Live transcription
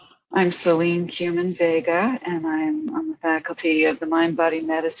I'm Celine Cuman Vega, and I'm on the faculty of the Mind-Body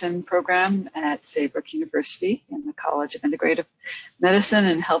Medicine program at Saybrook University in the College of Integrative Medicine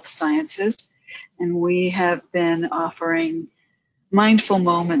and Health Sciences. And we have been offering mindful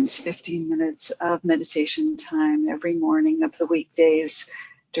moments, 15 minutes of meditation time every morning of the weekdays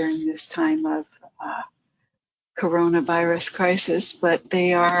during this time of coronavirus crisis. But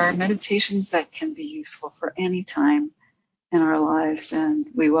they are meditations that can be useful for any time in our lives, and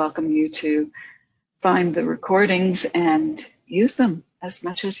we welcome you to find the recordings and use them as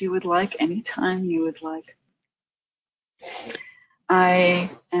much as you would like, anytime you would like.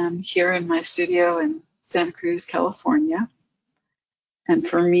 I am here in my studio in Santa Cruz, California, and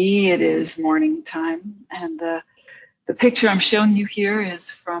for me it is morning time, and the picture I'm showing you here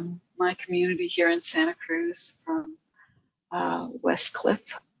is from my community here in Santa Cruz, from West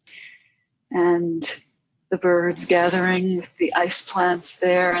Cliff, and the birds gathering with the ice plants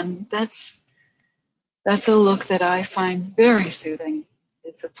there, and that's a look that I find very soothing.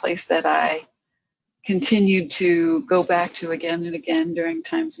 It's a place that I continued to go back to again and again during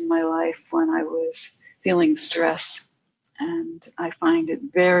times in my life when I was feeling stress, and I find it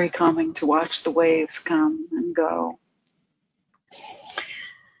very calming to watch the waves come and go.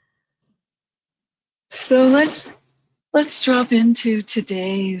 So let's drop into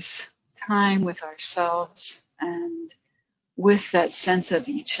today's time with ourselves and with that sense of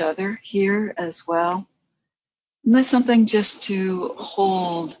each other here as well. And that's something just to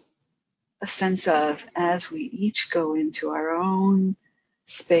hold a sense of as we each go into our own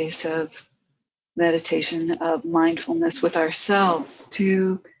space of meditation, of mindfulness with ourselves,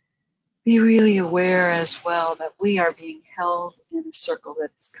 to be really aware as well that we are being held in a circle that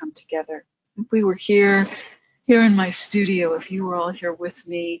has come together. If we were here in my studio, if you were all here with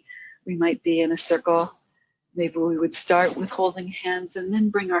me, we might be in a circle. Maybe we would start with holding hands and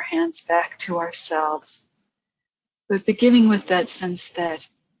then bring our hands back to ourselves. But beginning with that sense that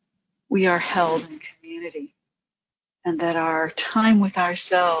we are held in community and that our time with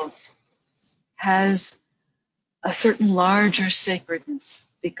ourselves has a certain larger sacredness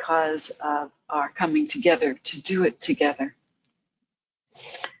because of our coming together to do it together.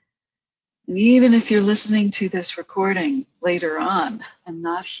 And even if you're listening to this recording later on and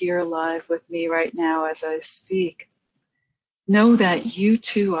not here live with me right now as I speak, know that you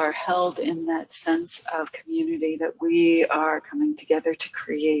too are held in that sense of community that we are coming together to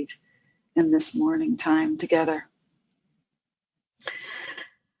create in this morning time together.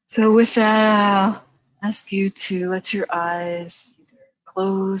 So with that, I'll ask you to let your eyes either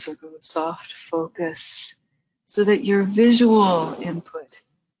close or go soft focus so that your visual input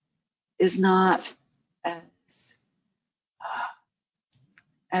is not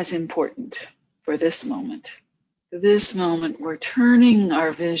as important for this moment. For this moment, we're turning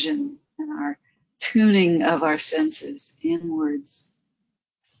our vision and our tuning of our senses inwards.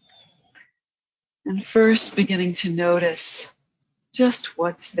 And first beginning to notice just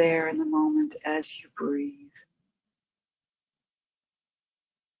what's there in the moment as you breathe.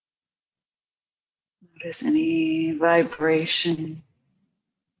 Notice any vibration,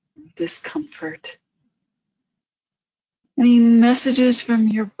 discomfort, any messages from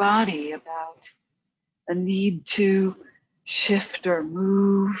your body about a need to shift or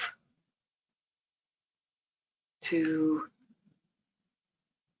move, to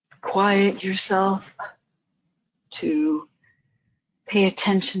quiet yourself, to pay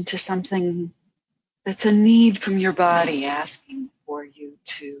attention to something that's a need from your body asking for you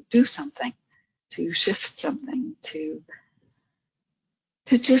to do something, to shift something, to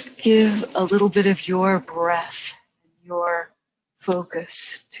just give a little bit of your breath, your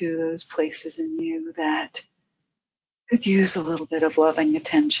focus to those places in you that could use a little bit of loving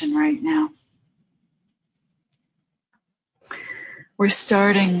attention right now. We're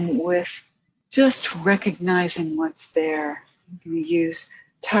starting with just recognizing what's there. I'm going to use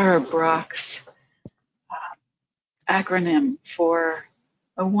Tara Brach's acronym for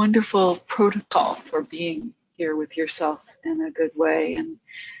a wonderful protocol for being here with yourself in a good way. And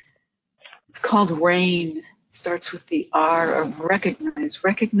it's called RAIN. It starts with the R of recognize,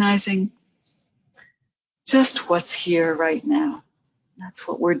 recognizing just what's here right now. That's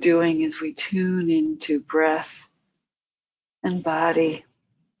what we're doing as we tune into breath and body.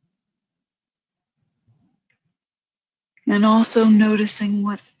 And also noticing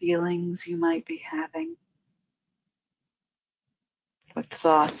what feelings you might be having, what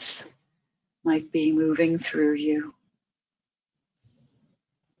thoughts might be moving through you.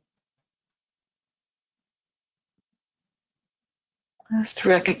 Just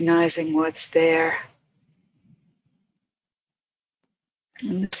recognizing what's there.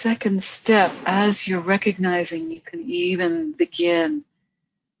 And the second step, as you're recognizing, you can even begin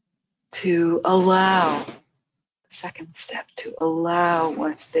to allow, the second step, to allow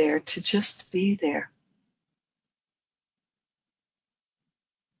what's there to just be there.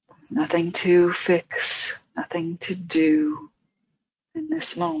 Nothing to fix, nothing to do in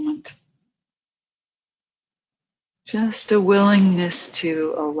this moment. Just a willingness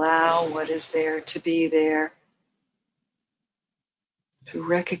to allow what is there to be there, to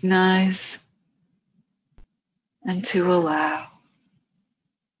recognize and to allow.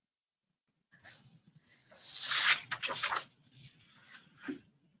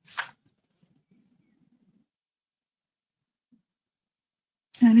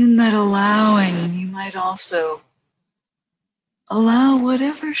 And in that allowing, you might also allow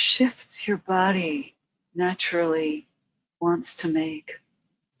whatever shifts your body naturally wants to make.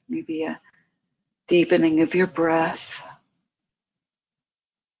 Maybe a deepening of your breath.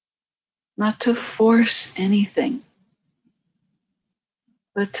 Not to force anything,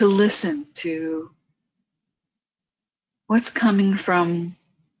 but to listen to what's coming from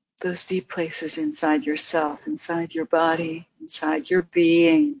those deep places inside yourself, inside your body, inside your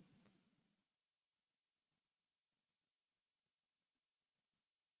being.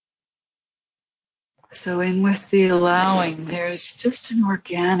 So in with the allowing, there's just an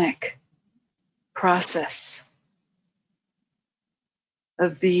organic process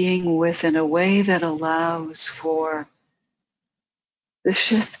of being with in a way that allows for the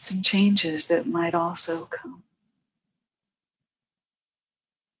shifts and changes that might also come.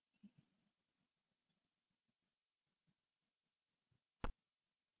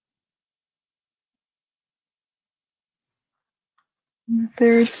 And the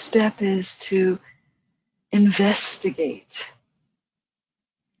third step is to investigate,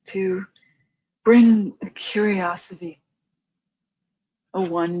 to bring a curiosity, a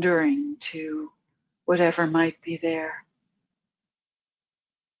wondering to whatever might be there.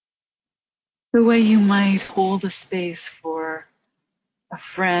 The way you might hold a space for a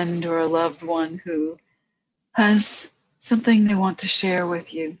friend or a loved one who has something they want to share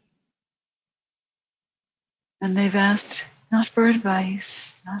with you. And they've asked not for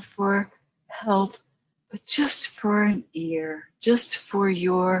advice, not for help, but just for an ear, just for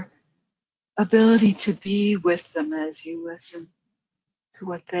your ability to be with them as you listen to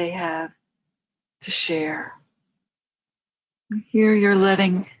what they have to share. And here you're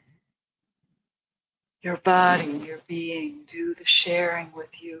letting your body, your being, do the sharing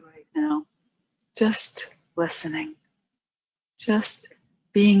with you right now. Just listening. Just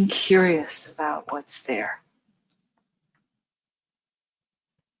being curious about what's there.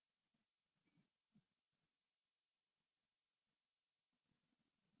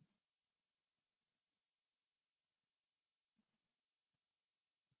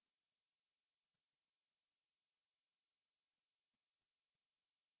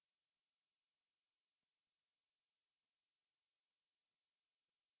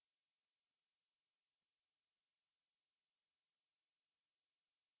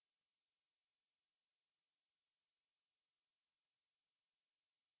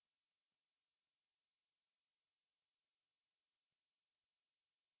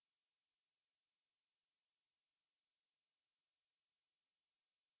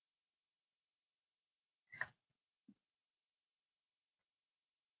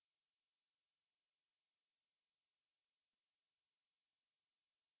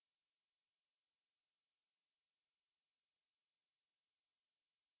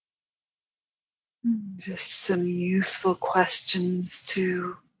 Just some useful questions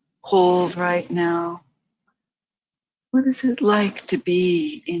to hold right now. What is it like to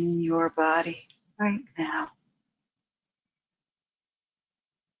be in your body right now?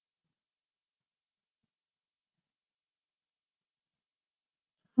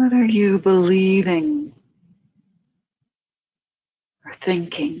 What are you believing or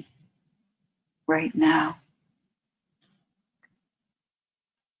thinking right now?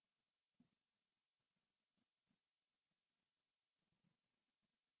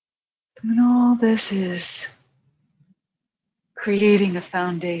 And all this is creating a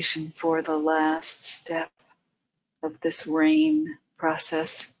foundation for the last step of this RAIN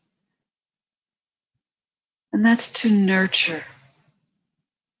process. And that's to nurture,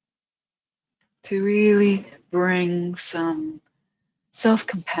 to really bring some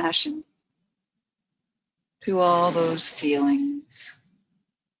self-compassion to all those feelings,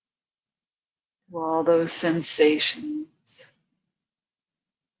 to all those sensations.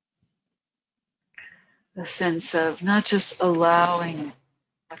 A sense of not just allowing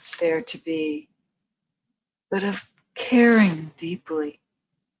what's there to be, but of caring deeply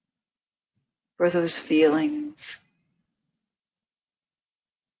for those feelings,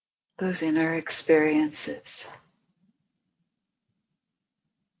 those inner experiences.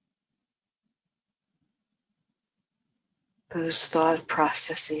 Those thought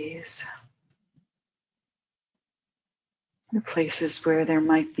processes, the places where there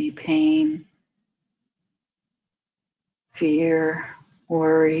might be pain, fear,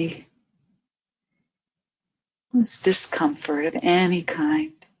 worry, discomfort of any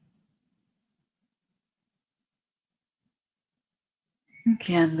kind.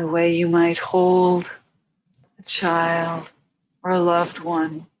 Again, the way you might hold a child or a loved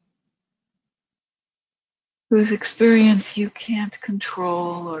one whose experience you can't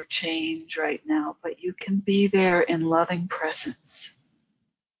control or change right now, but you can be there in loving presence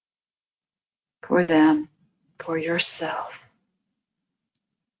for them, for yourself.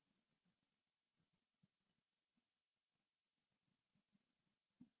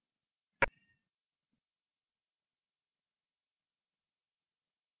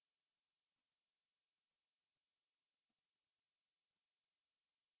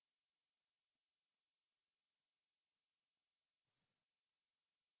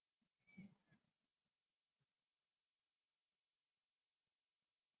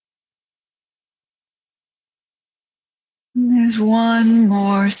 And there's one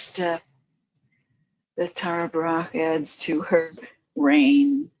more step that Tara Brach adds to her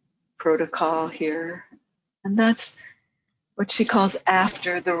RAIN protocol here. And that's what she calls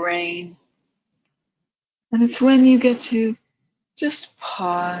after the rain. And it's when you get to just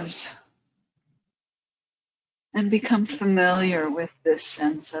pause and become familiar with this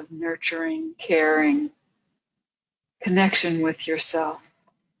sense of nurturing, caring, connection with yourself.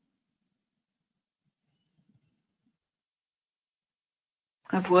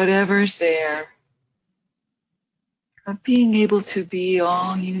 Of whatever's there, of being able to be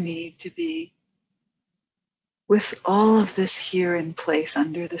all you need to be, with all of this here in place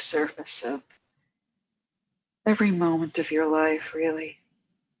under the surface of every moment of your life, really.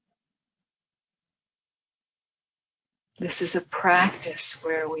 This is a practice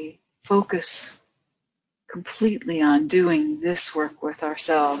where we focus completely on doing this work with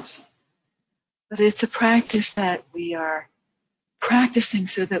ourselves. But it's a practice that we are practicing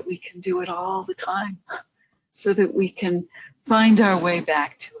so that we can do it all the time, so that we can find our way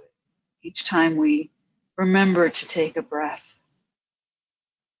back to it each time we remember to take a breath.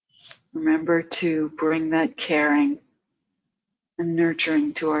 Remember to bring that caring and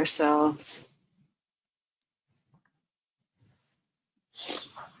nurturing to ourselves.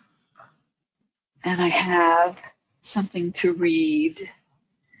 And I have something to read.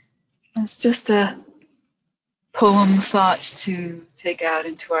 It's just a poem thought to take out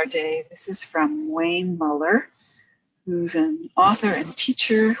into our day. This is from Wayne Muller, who's an author and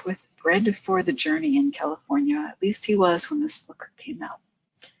teacher with Bread for the Journey in California. At least he was when this book came out.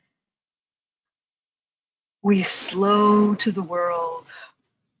 We slow to the world.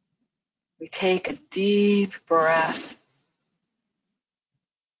 We take a deep breath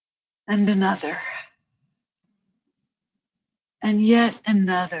and another, and yet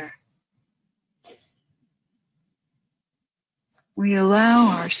another. We allow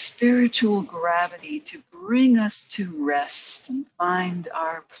our spiritual gravity to bring us to rest and find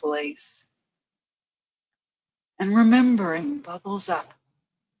our place. And remembering bubbles up.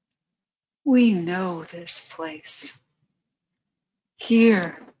 We know this place.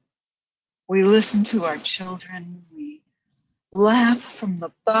 Here, we listen to our children. We laugh from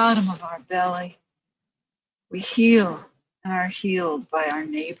the bottom of our belly. We heal and are healed by our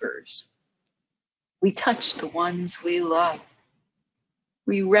neighbors. We touch the ones we love.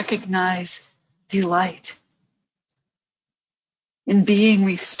 We recognize delight. In being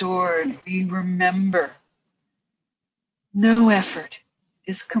restored, we remember no effort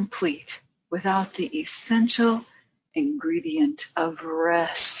is complete without the essential ingredient of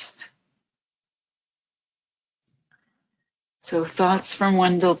rest. So thoughts from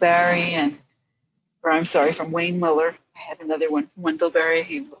Wendell Berry from Wayne Muller. I had another one from Wendell Berry.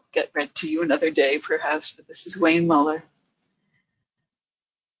 He will get read to you another day, perhaps, but this is Wayne Muller.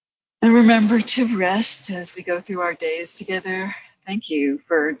 And remember to rest as we go through our days together. Thank you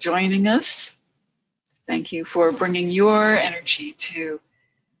for joining us. Thank you for bringing your energy to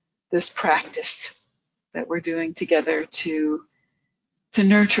this practice that we're doing together to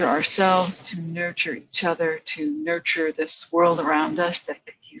nurture ourselves, to nurture each other, to nurture this world around us that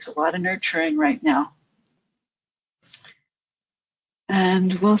could use a lot of nurturing right now.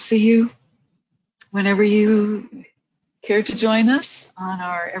 And we'll see you whenever you care to join us on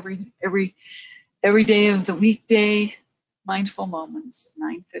our every day of the weekday mindful moments,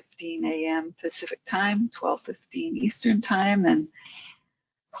 9:15 a.m. Pacific time, 12:15 Eastern time, and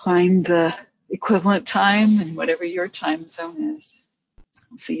find the equivalent time in whatever your time zone is.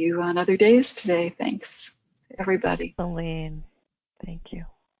 I'll see you on other days today. Thanks to everybody. Celine, thank you.